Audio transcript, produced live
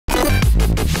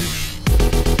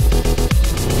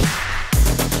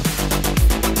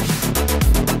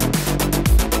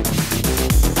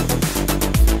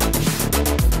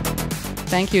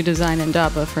Thank you, Design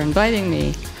Indaba, for inviting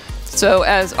me. So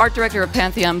as art director of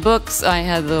Pantheon Books, I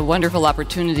had the wonderful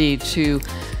opportunity to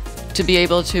be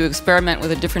able to experiment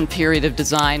with a different period of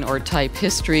design or type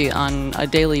history on a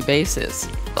daily basis.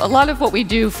 A lot of what we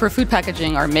do for food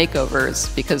packaging are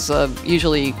makeovers because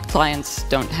usually clients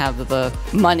don't have the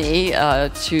money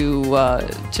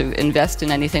to invest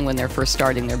in anything when they're first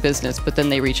starting their business, but then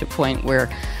they reach a point where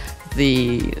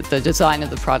the design of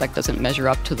the product doesn't measure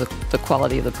up to the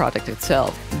quality of the product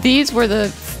itself. These were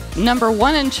the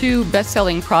 #1 and 2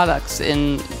 best-selling products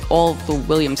in all the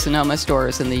Williams-Sonoma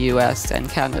stores in the US and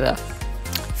Canada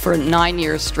for 9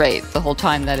 years straight, the whole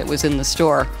time that it was in the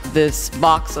store. This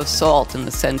box of salt in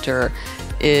the center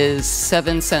is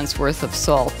 7 cents worth of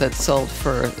salt that's sold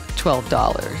for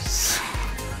 $12.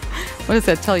 What does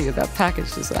that tell you about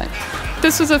package design?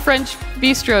 This was a French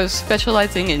bistro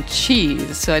specializing in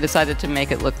cheese, so I decided to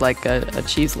make it look like a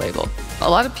cheese label. A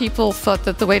lot of people thought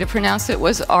that the way to pronounce it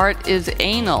was art is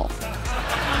anal.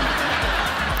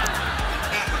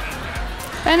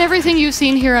 And everything you've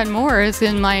seen here and more is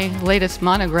in my latest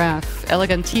monograph,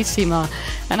 Elegantissima.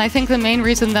 And I think the main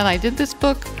reason that I did this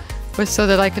book was so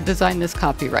that I could design this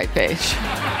copyright page.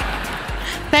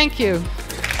 Thank you.